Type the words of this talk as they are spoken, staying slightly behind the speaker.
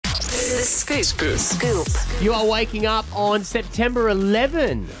Scoop. You are waking up on September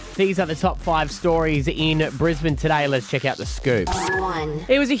 11. These are the top 5 stories in Brisbane today. Let's check out the scoop.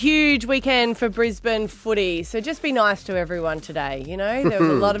 It was a huge weekend for Brisbane footy, so just be nice to everyone today, you know? There was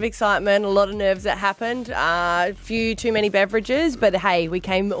a lot of excitement, a lot of nerves that happened, a few too many beverages, but hey, we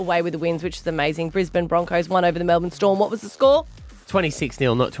came away with the wins, which is amazing. Brisbane Broncos won over the Melbourne Storm. What was the score?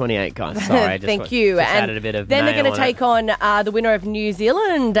 26-0, not 28, guys. Sorry. Thank you. Just and added a bit of then they're nail going to on take on the winner of New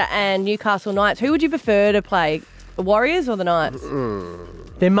Zealand and Newcastle Knights. Who would you prefer to play, the Warriors or the Knights?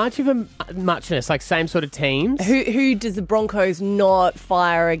 They're much of a muchness, like same sort of teams. Who does the Broncos not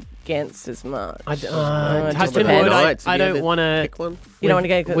fire against as much? Touch just and depends. wood, Knights, I have you don't ever want to... pick one? You don't want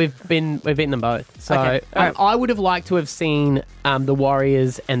to go... We've beaten them both. So Okay, all right. I would have liked to have seen the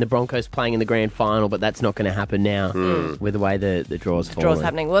Warriors and the Broncos playing in the grand final, but that's not going to happen now with the way the draw's falling. Draws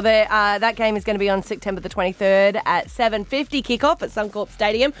happening. Well, that game is going to be on September the 23rd at 7:50 kickoff at Suncorp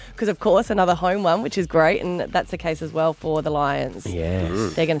Stadium because, of course, another home one, which is great, and that's the case as well for the Lions.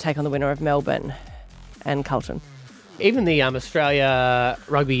 Yes. They're going to take on the winner of Melbourne and Carlton. Even the Australia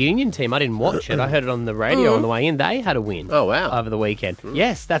Rugby Union team, I didn't watch it. I heard it on the radio on the way in. They had a win. Oh, wow. Over the weekend.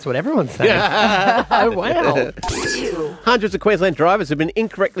 Yes, that's what everyone's saying. Oh, wow. Hundreds of Queensland drivers have been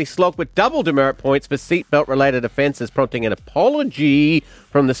incorrectly slogged with double demerit points for seatbelt-related offences, prompting an apology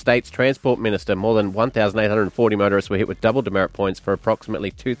from the state's Transport Minister. More than 1,840 motorists were hit with double demerit points for approximately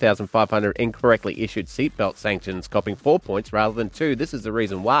 2,500 incorrectly issued seatbelt sanctions, copping 4 points rather than 2. This is the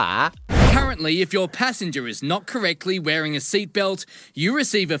reason why. Currently, if your passenger is not correctly wearing a seatbelt, you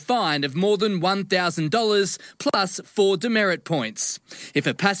receive a fine of more than $1,000 plus 4 demerit points. If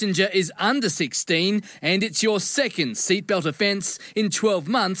a passenger is under 16 and it's your second seatbelt offence in 12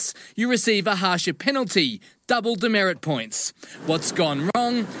 months, you receive a harsher penalty, double demerit points. What's gone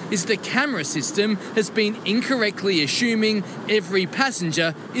wrong is the camera system has been incorrectly assuming every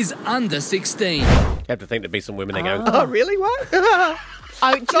passenger is under 16. You have to think there'd be some women there going, oh, really? What?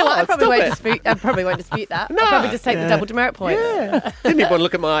 Oh, do you know what? I probably won't stop dispute. I probably won't dispute that. I'll probably just take the double demerit points. Didn't even want to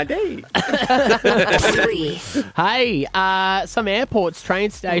look at my ID. Hey, some airports, train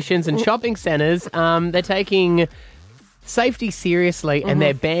stations and shopping centres, they're taking safety seriously and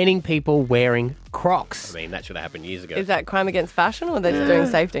they're banning people wearing Crocs. I mean, that should have happened years ago. Is that crime against fashion or they're just doing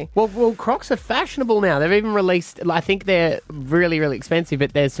safety? Well, Crocs are fashionable now. They've even released, I think they're really, really expensive,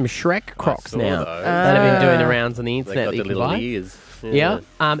 but there's some Shrek Crocs saw now those. that have been doing the rounds on the They internet got that you the can little buy. ears. Yeah.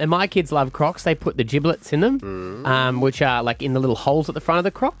 And my kids love Crocs. They put the giblets in them, which are like in the little holes at the front of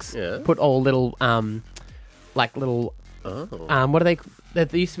the Crocs. Yeah. Put all little, what are they?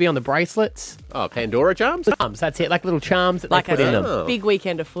 That used to be on the bracelets. Oh, Pandora charms? Charms, that's it. Like little charms that Like they put in them. Oh. big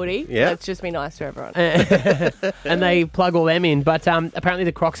weekend of footy. Yeah. Let's just be nice to everyone. And they plug all them in. But apparently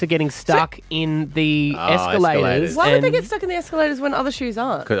the Crocs are getting stuck in the escalators. Why would they and- get stuck in the escalators when other shoes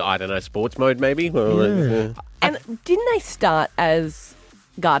aren't? Because, I don't know, sports mode maybe? Well, And didn't they start as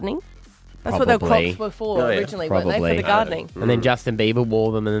gardening? That's what the Probably. Crocs were for Oh, yeah. originally, weren't they? For Probably. the gardening. And then Justin Bieber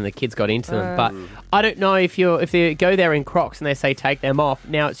wore them, and then the kids got into them. But I don't know if they go there in Crocs and they say take them off.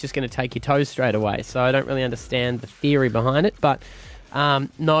 Now it's just going to take your toes straight away. So I don't really understand the theory behind it. But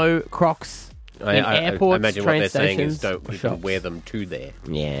no Crocs in airports, I imagine what train they're saying is stations, don't or you shops. can wear them to there.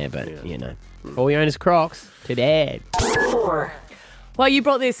 Yeah, but you know, all you own is Crocs. Too bad. Well, you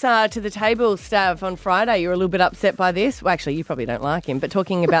brought this to the table, Stav, on Friday. You were a little bit upset by this. Well, actually, you probably don't like him. But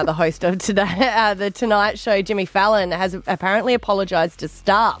talking about the host of today, the Tonight Show, Jimmy Fallon, has apparently apologised to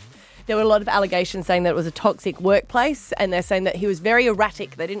staff. There were a lot of allegations saying that it was a toxic workplace, and they're saying that he was very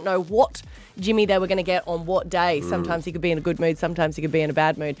erratic. They didn't know what Jimmy they were going to get on what day. Sometimes he could be in a good mood, sometimes he could be in a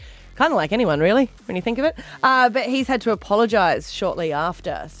bad mood. Kind of like anyone, really, when you think of it. But he's had to apologise shortly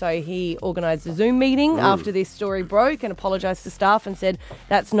after. So he organised a Zoom meeting after this story broke and apologised to staff and said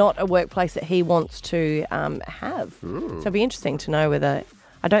that's not a workplace that he wants to have. So it'll be interesting to know whether...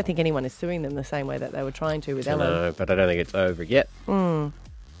 I don't think anyone is suing them the same way that they were trying to with Ellen. No, but I don't think it's over yet. 5.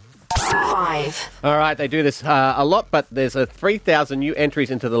 All right, they do this a lot, but there's 3,000 new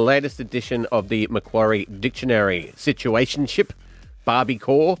entries into the latest edition of the Macquarie Dictionary. Situationship, Barbie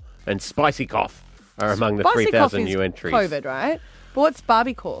Core, and Spicy Cough are among the Spicy cough 3,000 is new entries. COVID, right? But what's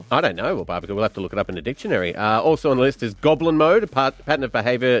Barbiecore? I don't know. Well, Barbie, we'll have to look it up in the dictionary. Also on the list is Goblin Mode, a pattern of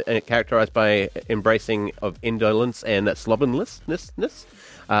behaviour characterised by embracing of indolence and slovenliness.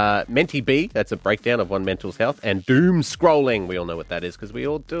 Menti B, that's a breakdown of one mental's health. And doom scrolling, we all know what that is because we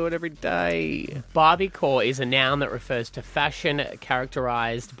all do it every day. Barbiecore is a noun that refers to fashion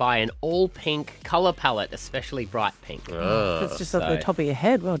characterised by an all-pink colour palette, especially bright pink. That's just off the top of your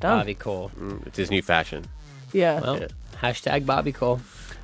head. Well done. Barbiecore. It's his new fashion. Yeah. Well, hashtag Barbiecore.